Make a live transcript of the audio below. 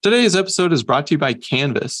Today's episode is brought to you by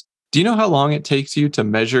Canvas. Do you know how long it takes you to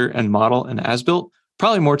measure and model an as-built?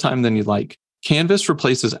 Probably more time than you'd like. Canvas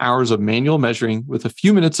replaces hours of manual measuring with a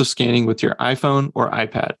few minutes of scanning with your iPhone or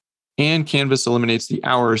iPad. And Canvas eliminates the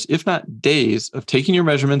hours, if not days, of taking your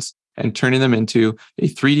measurements and turning them into a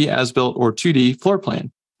 3D as-built or 2D floor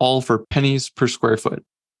plan, all for pennies per square foot.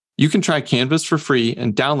 You can try Canvas for free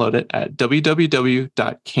and download it at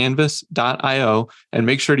www.canvas.io and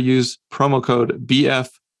make sure to use promo code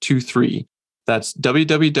BF23. That's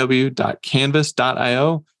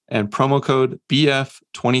www.canvas.io and promo code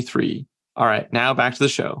BF23. All right, now back to the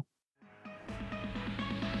show.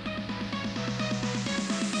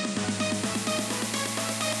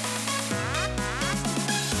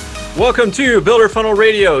 Welcome to Builder Funnel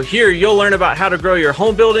Radio. Here, you'll learn about how to grow your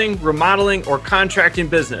home building, remodeling, or contracting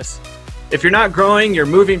business. If you're not growing, you're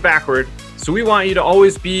moving backward. So we want you to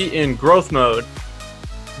always be in growth mode.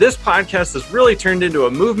 This podcast has really turned into a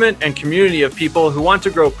movement and community of people who want to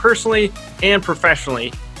grow personally and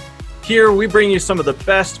professionally. Here, we bring you some of the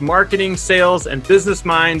best marketing, sales, and business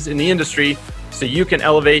minds in the industry so you can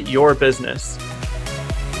elevate your business.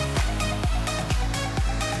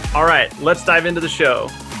 All right, let's dive into the show.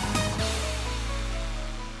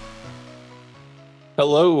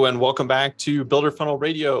 Hello, and welcome back to Builder Funnel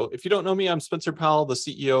Radio. If you don't know me, I'm Spencer Powell, the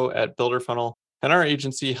CEO at Builder Funnel, and our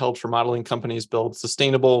agency helps remodeling companies build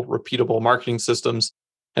sustainable, repeatable marketing systems.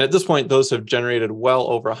 And at this point, those have generated well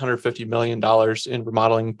over $150 million in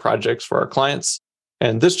remodeling projects for our clients.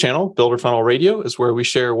 And this channel, Builder Funnel Radio, is where we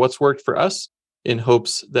share what's worked for us in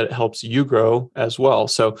hopes that it helps you grow as well.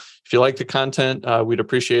 So if you like the content, we'd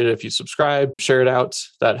appreciate it if you subscribe, share it out.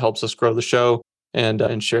 That helps us grow the show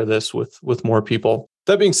and share this with more people.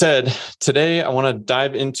 That being said, today I want to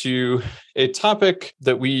dive into a topic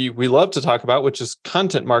that we love to talk about, which is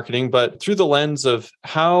content marketing, but through the lens of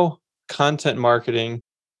how content marketing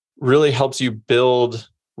really helps you build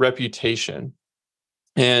reputation.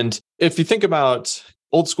 And if you think about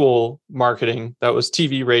old school marketing, that was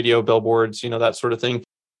TV, radio, billboards, that sort of thing,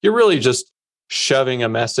 you're really just shoving a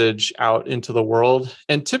message out into the world.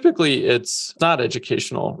 And typically it's not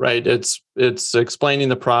educational, right? It's explaining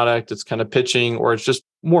the product, it's kind of pitching, or it's just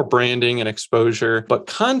more branding and exposure. But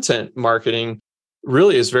content marketing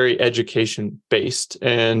really is very education based.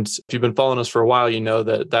 And if you've been following us for a while, you know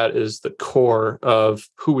that is the core of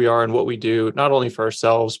who we are and what we do, not only for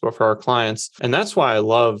ourselves, but for our clients. And that's why I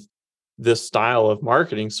love this style of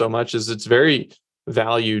marketing so much, is it's very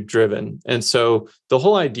value driven. And so the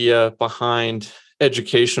whole idea behind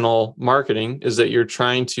educational marketing is that you're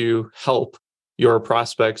trying to help your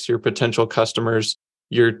prospects, your potential customers.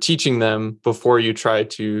 You're teaching them before you try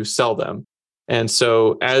to sell them. And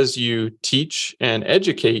so as you teach and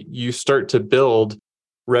educate, you start to build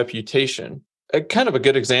reputation. A kind of a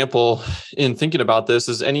good example in thinking about this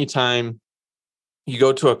is anytime you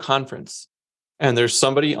go to a conference and there's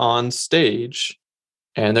somebody on stage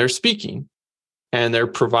and they're speaking and they're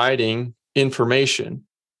providing information,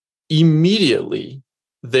 immediately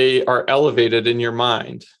they are elevated in your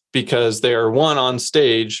mind because they are, one, on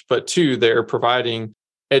stage, but two, they're providing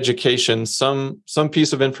education, some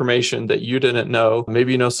piece of information that you didn't know.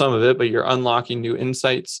 Maybe you know some of it, but you're unlocking new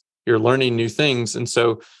insights, you're learning new things. And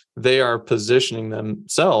so they are positioning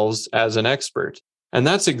themselves as an expert. And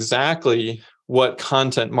that's exactly what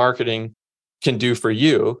content marketing can do for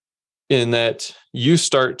you, in that you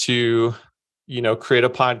start to create a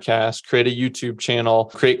podcast, create a YouTube channel,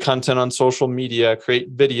 create content on social media,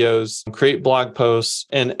 create videos, create blog posts.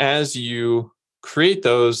 And as you create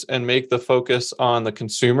those and make the focus on the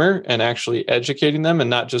consumer and actually educating them and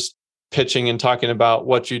not just pitching and talking about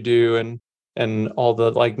what you do and all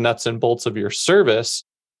the nuts and bolts of your service,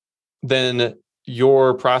 then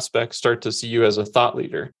your prospects start to see you as a thought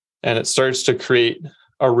leader. And it starts to create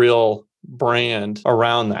a real brand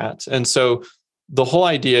around that. And so the whole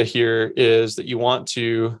idea here is that you want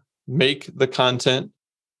to make the content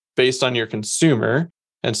based on your consumer.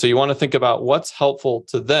 And so you want to think about what's helpful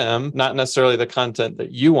to them, not necessarily the content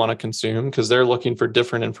that you want to consume, because they're looking for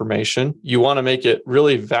different information. You want to make it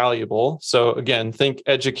really valuable. So again, think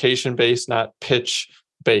education-based, not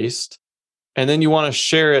pitch-based. And then you want to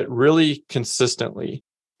share it really consistently,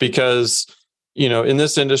 because in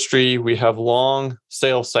this industry, we have long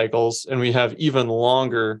sales cycles and we have even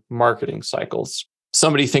longer marketing cycles.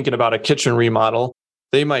 Somebody thinking about a kitchen remodel,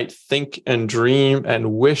 they might think and dream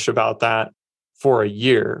and wish about that for a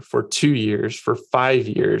year, for 2 years, for 5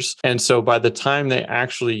 years. And so by the time they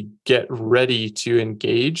actually get ready to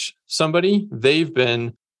engage somebody, they've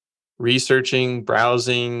been researching,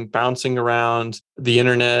 browsing, bouncing around the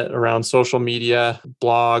internet, around social media,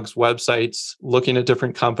 blogs, websites, looking at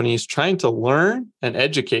different companies, trying to learn and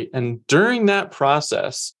educate. And during that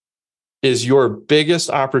process is your biggest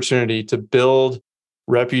opportunity to build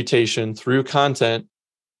reputation through content,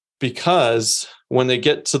 because when they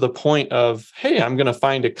get to the point of, hey, I'm going to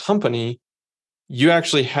find a company, you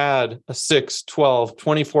actually had a 6, 12,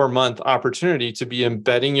 24-month opportunity to be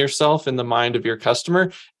embedding yourself in the mind of your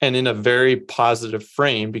customer and in a very positive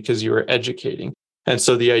frame because you were educating. And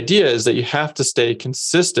so the idea is that you have to stay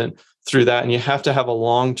consistent through that, and you have to have a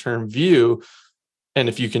long-term view. And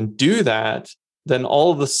if you can do that, then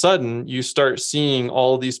all of a sudden you start seeing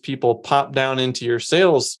all these people pop down into your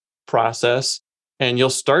sales process, and you'll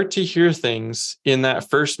start to hear things in that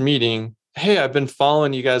first meeting. Hey, I've been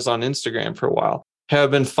following you guys on Instagram for a while. Hey,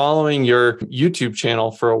 I've been following your YouTube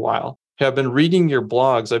channel for a while. Hey, I've been reading your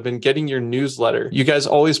blogs. I've been getting your newsletter. You guys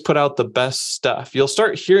always put out the best stuff. You'll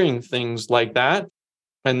start hearing things like that.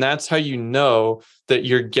 And that's how you know that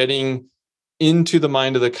you're getting into the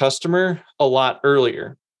mind of the customer a lot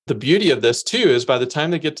earlier. The beauty of this too is by the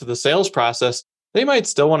time they get to the sales process, they might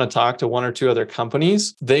still want to talk to 1 or 2 other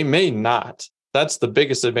companies. They may not. That's the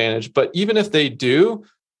biggest advantage. But even if they do,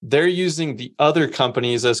 they're using the other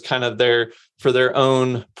companies as kind of for their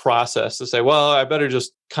own process to say, well, I better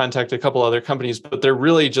just contact a couple other companies, but they're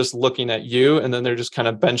really just looking at you. And then they're just kind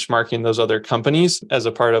of benchmarking those other companies as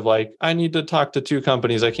a part of like, I need to talk to 2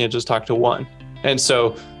 companies. I can't just talk to 1. And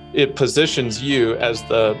so it positions you as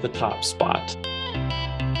the top spot.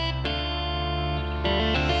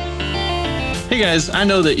 Hey guys, I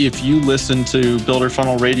know that if you listen to Builder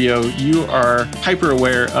Funnel Radio, you are hyper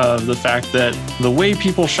aware of the fact that the way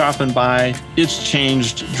people shop and buy, it's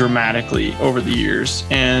changed dramatically over the years.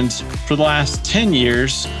 And for the last 10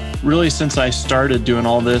 years, really since I started doing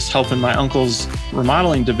all this, helping my uncle's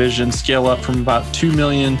remodeling division scale up from about 2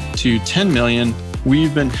 million to 10 million,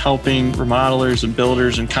 we've been helping remodelers and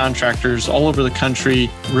builders and contractors all over the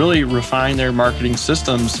country really refine their marketing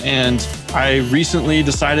systems. And I recently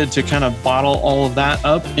decided to kind of bottle all of that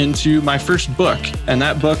up into my first book. And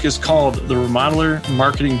that book is called The Remodeler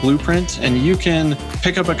Marketing Blueprint. And you can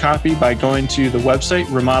pick up a copy by going to the website,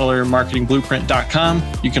 remodelermarketingblueprint.com.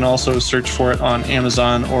 You can also search for it on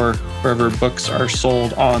Amazon or wherever books are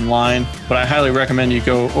sold online. But I highly recommend you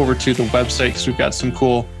go over to the website because we've got some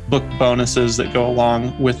cool book bonuses that go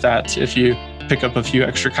along with that if you pick up a few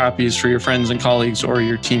extra copies for your friends and colleagues or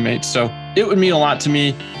your teammates. So it would mean a lot to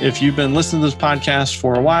me if you've been listening to this podcast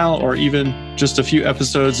for a while, or even just a few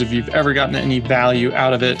episodes. If you've ever gotten any value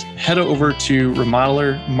out of it, head over to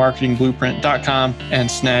remodelermarketingblueprint.com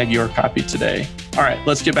and snag your copy today. All right,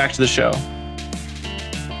 let's get back to the show.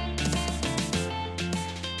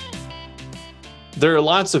 There are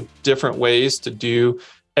lots of different ways to do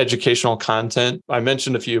educational content. I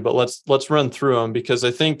mentioned a few, but let's run through them, because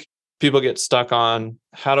I think people get stuck on,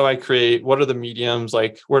 how do I create? What are the mediums?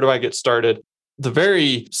 Like, where do I get started? The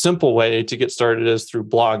very simple way to get started is through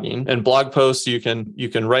blogging. And blog posts, you can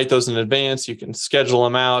write those in advance, you can schedule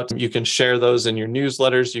them out, you can share those in your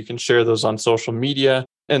newsletters, you can share those on social media.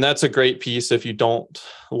 And that's a great piece if you don't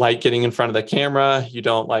like getting in front of the camera, you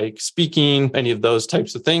don't like speaking, any of those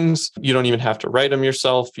types of things. You don't even have to write them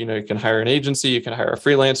yourself. You can hire an agency, you can hire a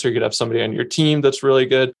freelancer, you could have somebody on your team that's really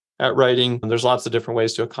good at writing. And there's lots of different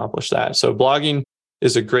ways to accomplish that. So blogging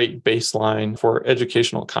is a great baseline for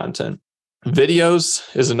educational content.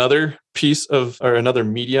 Videos is another piece of, or another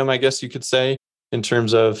medium, I guess you could say, in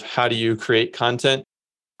terms of how do you create content.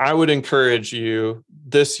 I would encourage you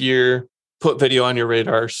this year, put video on your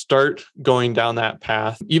radar, start going down that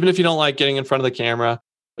path. Even if you don't like getting in front of the camera,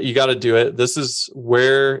 you got to do it. This is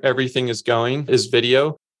where everything is going, is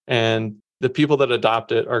video. And the people that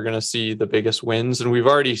adopt it are going to see the biggest wins. And we've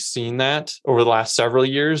already seen that over the last several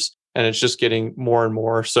years. And it's just getting more and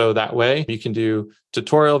more so that way. You can do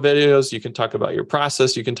tutorial videos. You can talk about your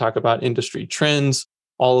process. You can talk about industry trends,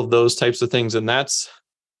 all of those types of things. And that's,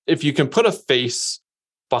 if you can put a face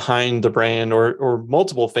behind the brand, or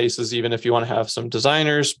multiple faces, even if you want to have some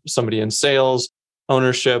designers, somebody in sales,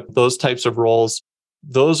 ownership, those types of roles,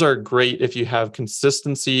 those are great if you have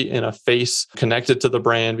consistency in a face connected to the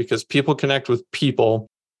brand, because people connect with people.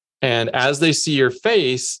 And as they see your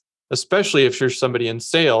face, especially if you're somebody in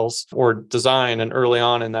sales or design and early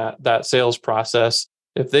on in that sales process,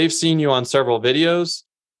 if they've seen you on several videos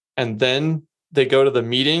and then they go to the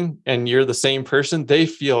meeting and you're the same person, they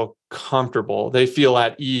feel comfortable. They feel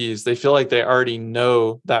at ease. They feel like they already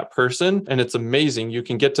know that person. And it's amazing. You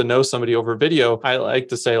can get to know somebody over video. I like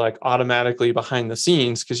to say, like, automatically behind the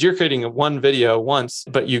scenes, because you're creating one video once,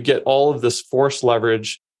 but you get all of this force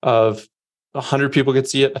leverage of 100 people could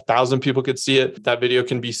see it, 1,000 people could see it. That video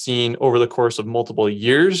can be seen over the course of multiple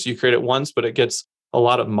years. You create it once, but it gets a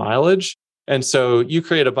lot of mileage. And so you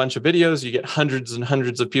create a bunch of videos, you get hundreds and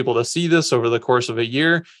hundreds of people to see this over the course of a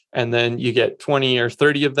year. And then you get 20 or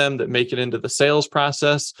 30 of them that make it into the sales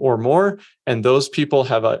process or more. And those people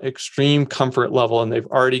have an extreme comfort level and they've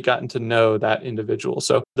already gotten to know that individual.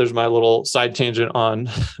 So there's my little side tangent on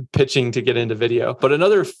pitching to get into video. But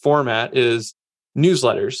another format is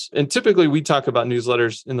newsletters. And typically we talk about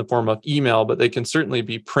newsletters in the form of email, but they can certainly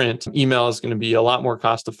be print. Email is going to be a lot more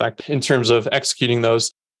cost effective in terms of executing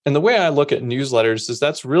those. And the way I look at newsletters is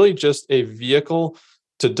that's really just a vehicle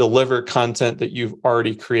to deliver content that you've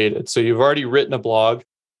already created. So you've already written a blog,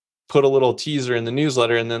 put a little teaser in the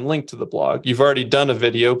newsletter and then link to the blog. You've already done a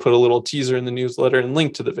video, put a little teaser in the newsletter and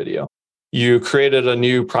link to the video. You created a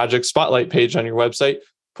new project spotlight page on your website,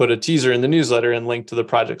 put a teaser in the newsletter and link to the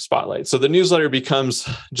project spotlight. So the newsletter becomes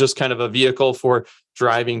just kind of a vehicle for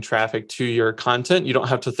driving traffic to your content. You don't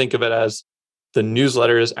have to think of it as the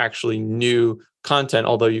newsletter is actually new content,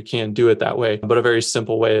 although you can do it that way. But a very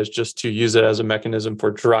simple way is just to use it as a mechanism for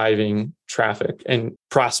driving traffic and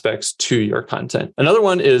prospects to your content. Another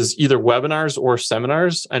one is either webinars or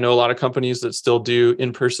seminars. I know a lot of companies that still do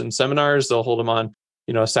in-person seminars. They'll hold them on,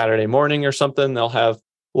 a Saturday morning or something. They'll have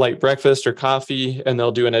light breakfast or coffee and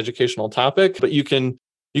they'll do an educational topic. But you can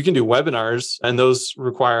do webinars and those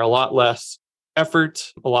require a lot less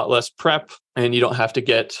effort, a lot less prep, and you don't have to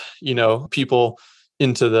get, people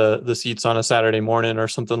into the seats on a Saturday morning or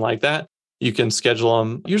something like that. You can schedule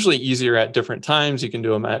them usually easier at different times. You can do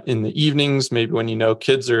them in the evenings, maybe when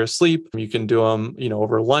kids are asleep. You can do them,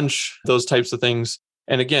 over lunch, those types of things.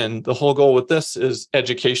 And again, the whole goal with this is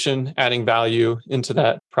education, adding value into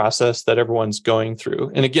that process that everyone's going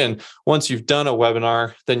through. And again, once you've done a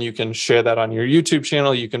webinar, then you can share that on your YouTube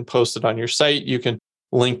channel. You can post it on your site. You can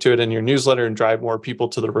link to it in your newsletter and drive more people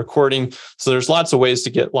to the recording. So there's lots of ways to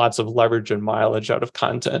get lots of leverage and mileage out of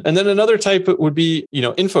content. And then another type would be,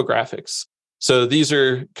 infographics. So these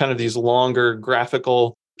are kind of these longer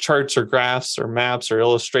graphical charts or graphs or maps or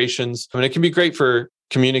illustrations. I mean, it can be great for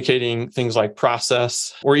communicating things like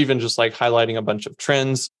process or even just like highlighting a bunch of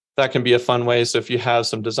trends. That can be a fun way. So if you have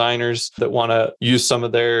some designers that want to use some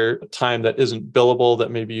of their time that isn't billable,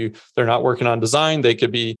 that maybe they're not working on design, they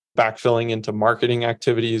could be backfilling into marketing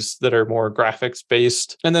activities that are more graphics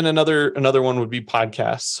based. And then another one would be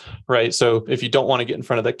podcasts, right? So if you don't want to get in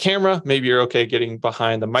front of the camera, maybe you're okay getting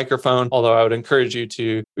behind the microphone. Although I would encourage you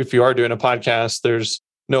to, if you are doing a podcast, there's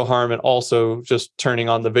no harm in also just turning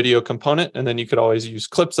on the video component. And then you could always use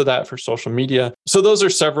clips of that for social media. So those are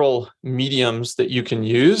several mediums that you can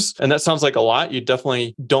use. And that sounds like a lot. You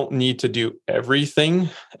definitely don't need to do everything.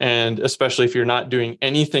 And especially if you're not doing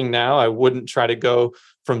anything now, I wouldn't try to go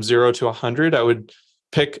from 0 to 100. I would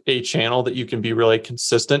pick a channel that you can be really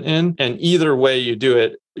consistent in. And either way you do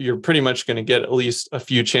it, you're pretty much going to get at least a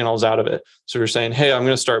few channels out of it. So you're saying, hey, I'm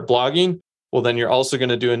going to start blogging. Well, then you're also going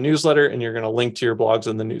to do a newsletter and you're going to link to your blogs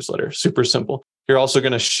in the newsletter. Super simple. You're also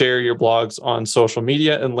going to share your blogs on social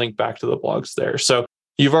media and link back to the blogs there. So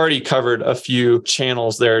you've already covered a few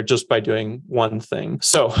channels there just by doing one thing.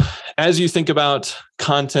 So as you think about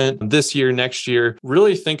content this year, next year,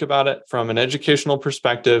 really think about it from an educational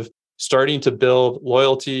perspective, starting to build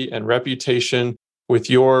loyalty and reputation with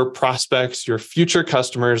your prospects, your future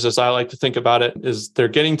customers, as I like to think about it, is they're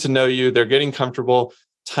getting to know you, they're getting comfortable.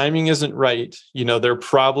 Timing isn't right. They're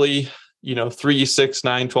probably, 3, 6,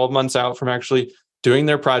 9, 12 months out from actually doing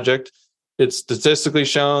their project. It's statistically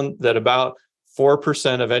shown that about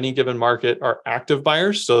 4% of any given market are active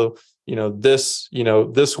buyers. So,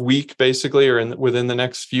 this week basically, or within the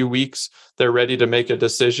next few weeks, they're ready to make a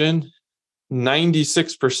decision.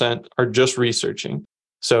 96% are just researching.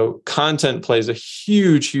 So content plays a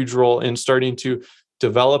huge, huge role in starting to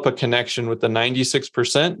develop a connection with the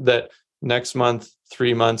 96% that next month,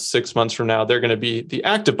 3 months, 6 months from now, they're going to be the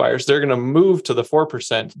active buyers. They're going to move to the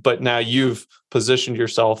 4%, but now you've positioned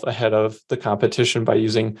yourself ahead of the competition by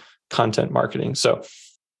using content marketing. So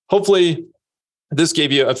hopefully this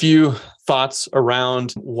gave you a few thoughts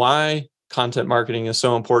around why content marketing is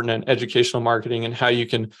so important and educational marketing and how you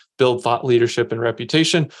can build thought leadership and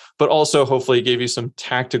reputation, but also hopefully gave you some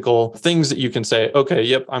tactical things that you can say, okay,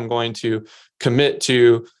 yep, I'm going to commit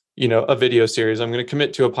to a video series. I'm going to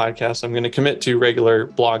commit to a podcast. I'm going to commit to regular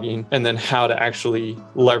blogging, and then how to actually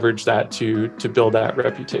leverage that to build that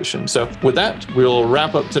reputation. So with that, we'll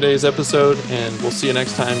wrap up today's episode and we'll see you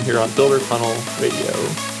next time here on Builder Funnel Radio.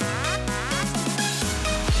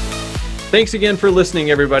 Thanks again for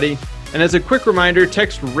listening, everybody. And as a quick reminder,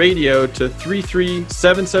 text radio to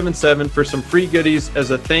 33777 for some free goodies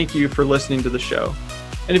as a thank you for listening to the show.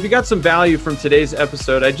 And if you got some value from today's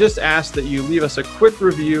episode, I just ask that you leave us a quick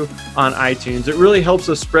review on iTunes. It really helps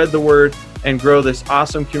us spread the word and grow this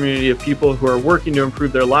awesome community of people who are working to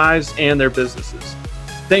improve their lives and their businesses.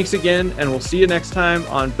 Thanks again, and we'll see you next time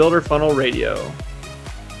on Builder Funnel Radio.